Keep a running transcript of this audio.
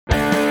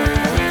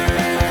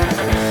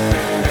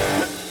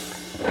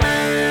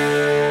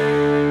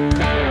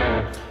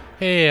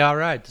Hey, all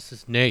right. This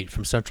is Nate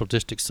from Central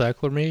District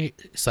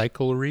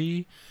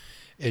Cyclery.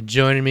 And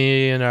joining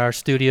me in our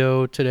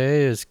studio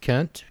today is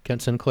Kent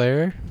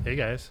Sinclair. Hey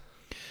guys.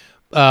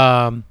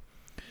 Um,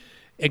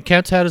 and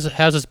Kent has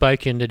his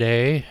bike in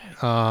today,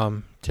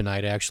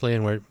 tonight actually,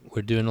 and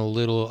we're doing a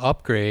little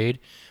upgrade.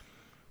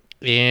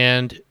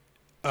 And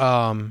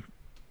so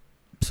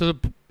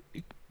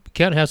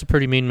Kent has a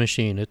pretty mean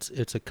machine.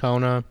 It's a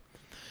Kona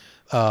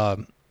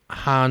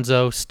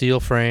Honzo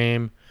steel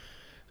frame.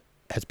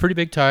 Has pretty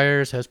big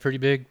tires. Has pretty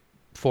big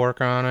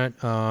fork on it.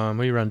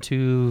 We run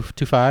two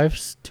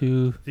fives.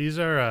 These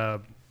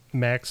are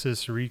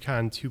Maxxis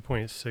Recon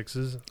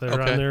 2.6s that are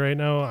Okay. on there right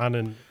now on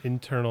an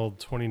internal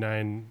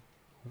 29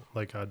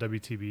 like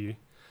WTB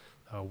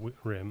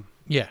rim.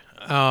 Yeah.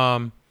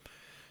 And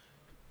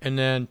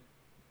then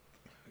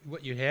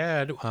what you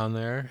had on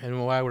there,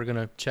 and why we're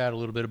gonna chat a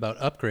little bit about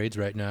upgrades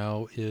right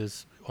now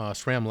is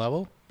SRAM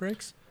level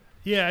brakes.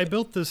 Yeah, I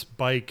built this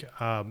bike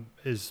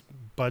is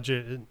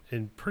budget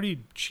and pretty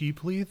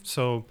cheaply.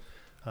 So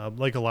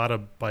like a lot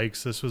of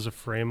bikes, this was a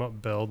frame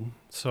up build.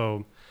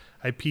 So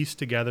I pieced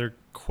together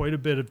quite a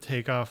bit of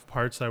takeoff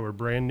parts that were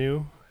brand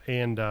new.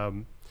 And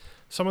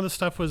some of the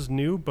stuff was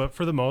new, but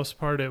for the most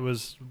part, it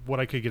was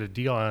what I could get a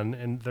deal on.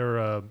 And they're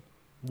a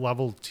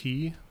level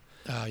T,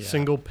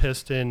 single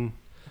piston.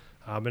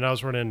 And I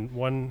was running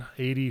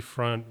 180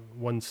 front,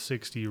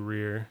 160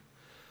 rear.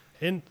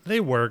 And they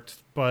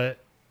worked, but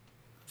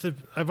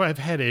I've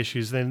had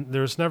issues. Then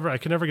I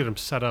could never get them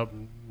set up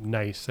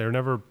nice. They were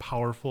never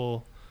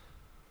powerful,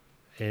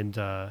 and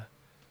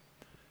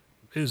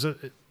it's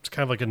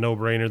kind of like a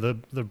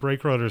no-brainer. The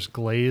brake rotor's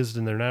glazed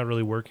and they're not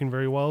really working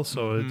very well.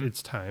 So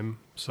it's time.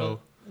 So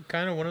well,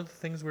 kind of one of the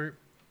things we're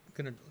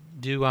gonna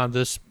do on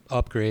this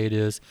upgrade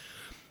is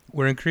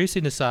we're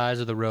increasing the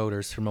size of the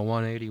rotors from a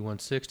 180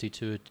 160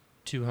 to a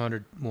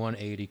 200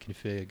 180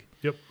 config.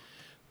 Yep.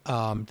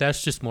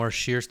 That's just more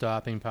shear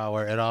stopping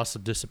power. It also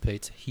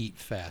dissipates heat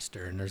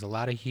faster, and there's a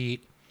lot of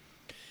heat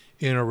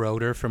in a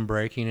rotor from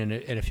braking. And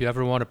if you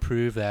ever want to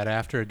prove that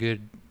after a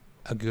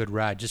good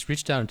ride, just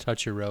reach down and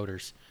touch your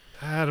rotors.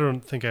 I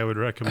don't think I would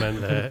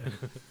recommend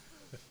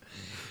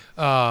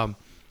that.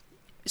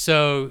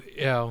 So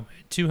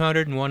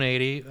 200 and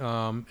 180,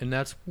 and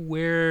that's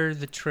where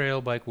the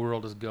trail bike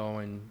world is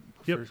going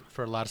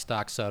for a lot of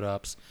stock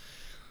setups.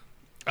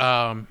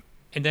 And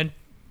then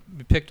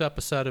we picked up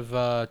a set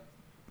of.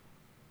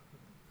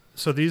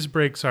 So these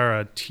brakes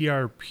are a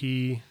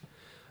TRP.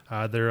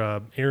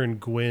 They're Aaron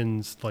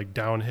Gwynn's like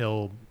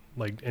downhill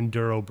like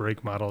enduro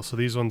brake model. So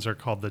these ones are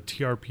called the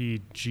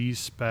TRP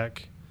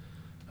G-Spec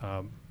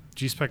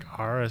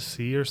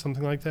RSC or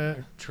something like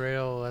that.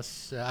 Trail,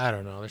 I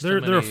don't know.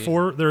 They're a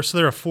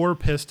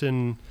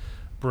 4-piston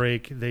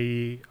brake.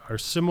 They are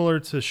similar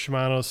to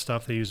Shimano's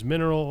stuff. They use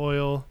mineral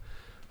oil.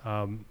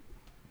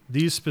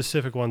 These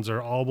specific ones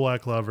are all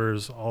black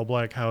levers, all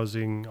black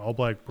housing, all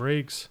black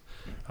brakes.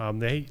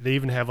 They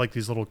even have like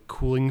these little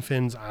cooling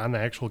fins on the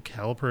actual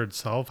caliper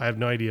itself. I have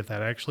no idea if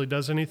that actually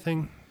does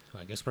anything.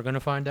 I guess we're gonna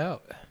find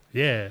out.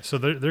 Yeah, so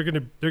they're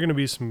gonna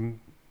be some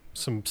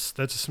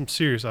that's some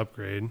serious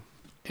upgrade.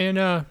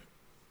 And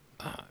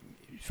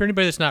for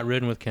anybody that's not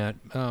ridden with Kent,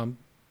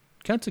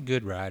 Kent's a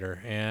good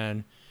rider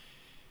and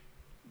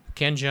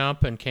can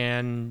jump and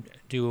can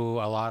do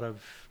a lot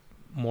of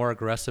more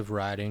aggressive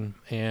riding.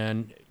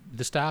 And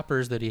the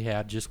stoppers that he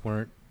had just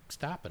weren't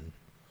stopping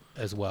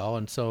as well,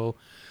 and so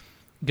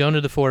going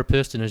to the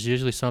 4-piston is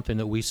usually something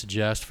that we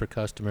suggest for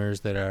customers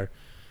that are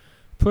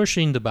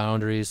pushing the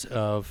boundaries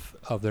of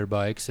their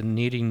bikes and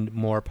needing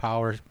more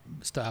power,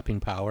 stopping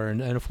power, and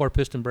a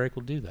 4-piston brake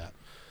will do that.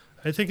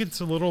 I think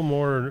it's a little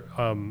more,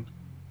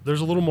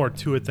 there's a little more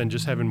to it than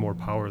just having more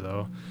power,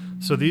 though.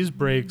 So these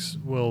brakes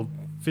will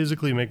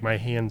physically make my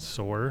hands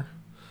sore.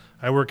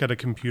 I work at a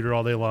computer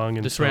all day long.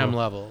 And the SRAM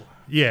level.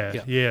 Yeah.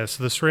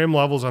 So the SRAM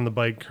levels on the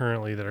bike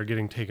currently that are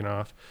getting taken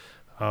off,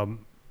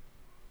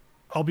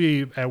 I'll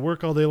be at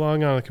work all day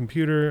long on a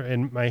computer,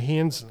 and my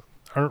hands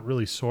aren't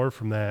really sore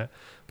from that.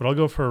 But I'll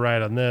go for a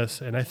ride on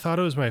this, and I thought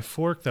it was my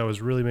fork that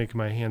was really making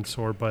my hands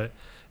sore, but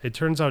it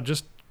turns out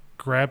just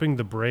grabbing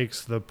the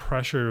brakes, the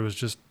pressure was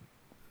just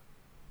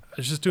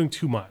doing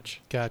too much.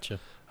 Gotcha.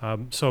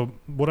 So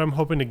what I'm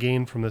hoping to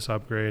gain from this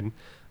upgrade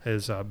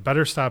is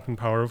better stopping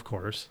power, of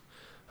course,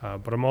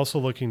 but I'm also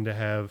looking to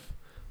have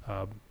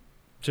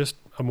just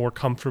a more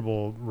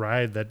comfortable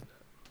ride that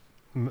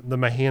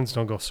my hands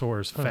don't go sore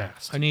as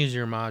fast. An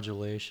easier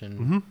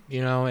modulation,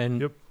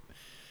 and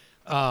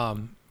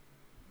kind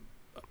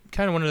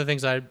of one of the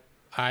things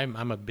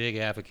I'm a big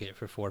advocate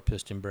for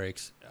 4-piston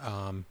brakes,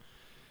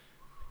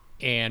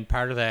 and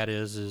part of that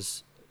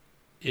is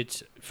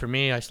it's for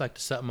me. I just like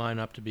to set mine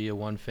up to be a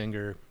one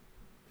finger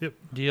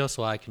deal,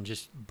 so I can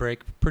just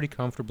brake pretty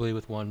comfortably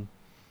with one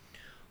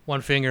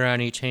finger on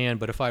each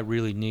hand. But if I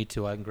really need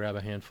to, I can grab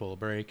a handful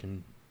of brake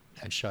and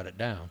shut it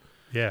down.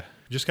 Yeah,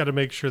 you just got to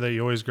make sure that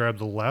you always grab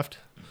the left.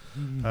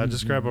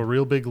 Just grab a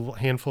real big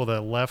handful of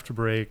that left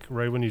brake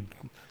right when you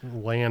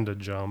land a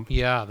jump.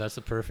 Yeah, that's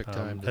the perfect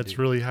time. That's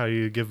really how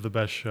you give the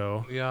best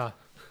show. Yeah.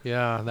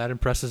 Yeah, that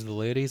impresses the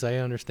ladies. I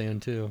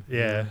understand too.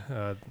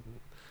 Yeah.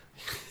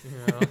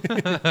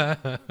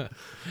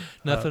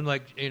 Nothing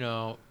like,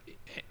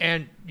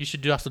 and you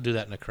should also do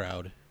that in a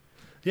crowd.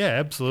 Yeah,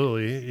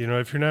 absolutely.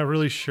 If you're not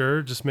really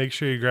sure, just make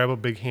sure you grab a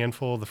big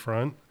handful of the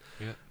front.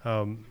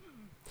 Yeah.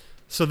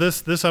 So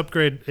this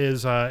upgrade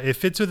is it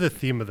fits with the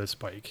theme of this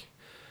bike.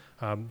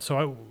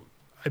 So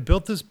I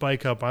built this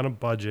bike up on a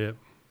budget,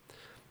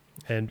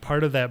 and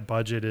part of that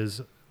budget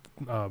is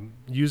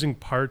using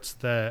parts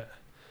that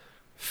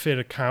fit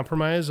a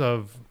compromise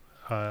of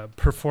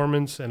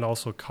performance and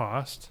also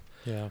cost.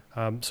 Yeah.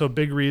 So a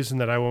big reason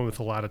that I went with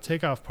a lot of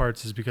takeoff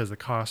parts is because the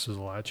cost is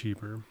a lot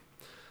cheaper.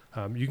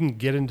 You can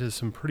get into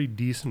some pretty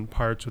decent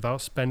parts without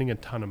spending a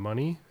ton of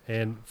money,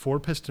 and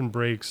 4-piston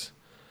brakes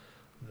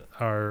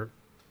are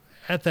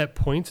at that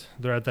point.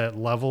 They're at that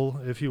level,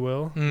 if you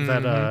will,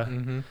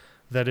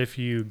 that if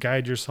you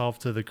guide yourself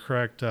to the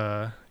correct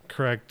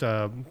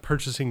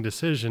purchasing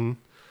decision,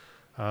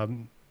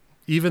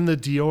 even the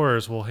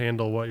Diors will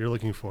handle what you're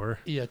looking for.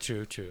 Yeah,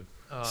 true.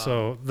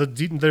 So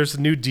there's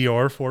a new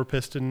Dior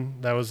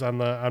 4-piston that was on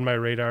my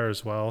radar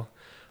as well.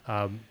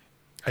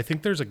 I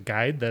think there's a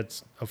guide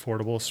that's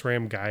affordable,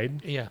 SRAM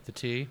guide. Yeah, the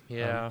T.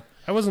 Yeah.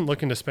 I wasn't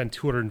looking to spend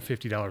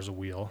 $250 a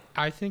wheel.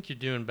 I think you're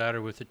doing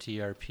better with the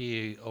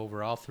TRP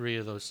over all three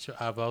of those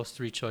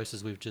three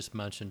choices we've just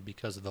mentioned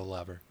because of the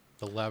lever.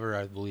 The lever,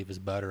 I believe, is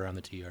better on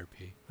the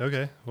TRP.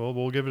 Okay, well,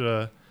 we'll give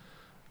it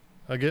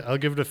I'll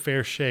give it a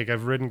fair shake.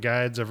 I've ridden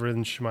guides. I've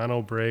ridden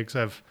Shimano brakes.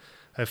 I've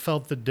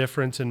felt the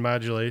difference in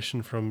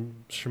modulation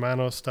from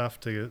Shimano stuff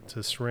to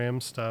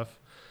SRAM stuff.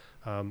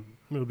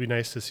 It'll be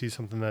nice to see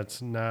something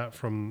that's not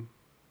from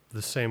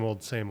the same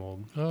old.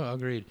 Oh,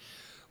 agreed.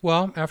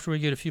 Well, after we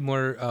get a few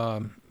more,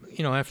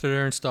 after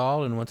they're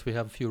installed and once we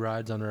have a few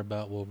rides under our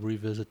belt, we'll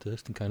revisit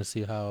this and kind of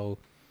see how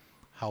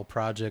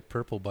Project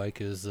Purple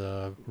Bike is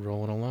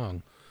rolling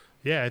along.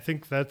 Yeah, I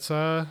think that's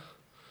where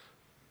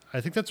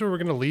we're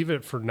going to leave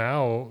it for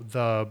now.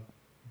 The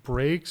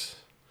brakes,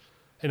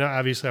 and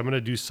obviously I'm going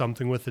to do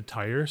something with the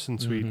tire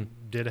since we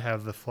did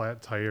have the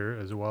flat tire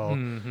as well.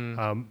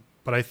 Mm-hmm.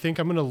 But I think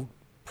I'm going to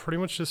pretty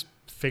much just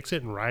fix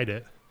it and ride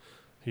it.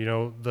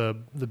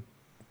 The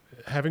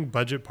having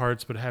budget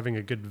parts, but having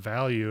a good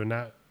value and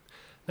not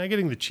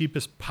getting the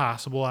cheapest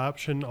possible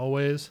option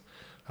always.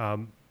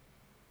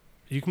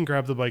 You can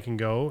grab the bike and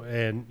go,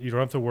 and you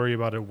don't have to worry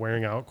about it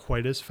wearing out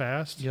quite as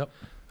fast. Yep.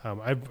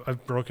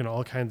 I've broken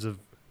all kinds of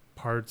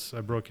parts.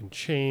 I've broken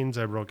chains.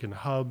 I've broken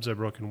hubs. I've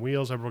broken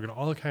wheels. I've broken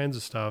all kinds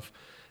of stuff,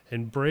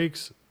 and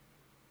brakes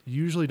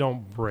usually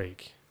don't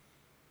break.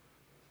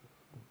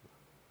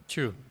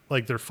 True.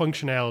 Like their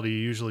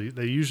functionality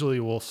usually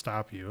will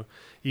stop you,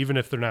 even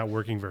if they're not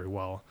working very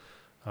well.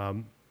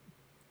 I'm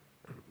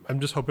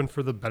just hoping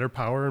for the better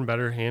power and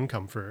better hand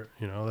comfort.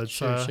 That's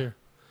sure.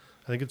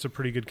 I think it's a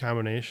pretty good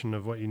combination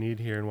of what you need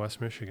here in West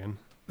Michigan.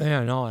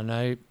 Yeah, no, and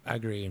I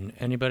agree. And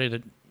anybody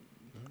that,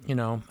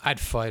 I'd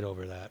fight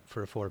over that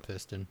for a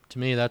 4-piston. To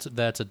me, that's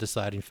a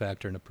deciding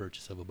factor in the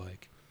purchase of a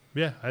bike.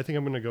 Yeah, I think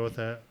I'm going to go with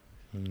that.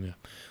 Yeah.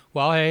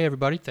 Well, hey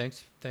everybody,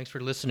 thanks for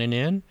listening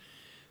in.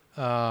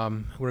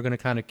 We're going to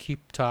kind of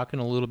keep talking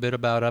a little bit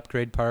about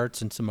upgrade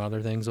parts and some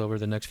other things over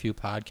the next few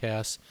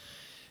podcasts.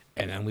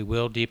 And then we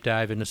will deep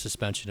dive into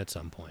suspension at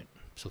some point.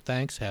 So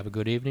thanks. Have a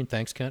good evening.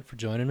 Thanks, Kent, for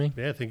joining me.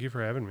 Yeah, thank you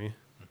for having me.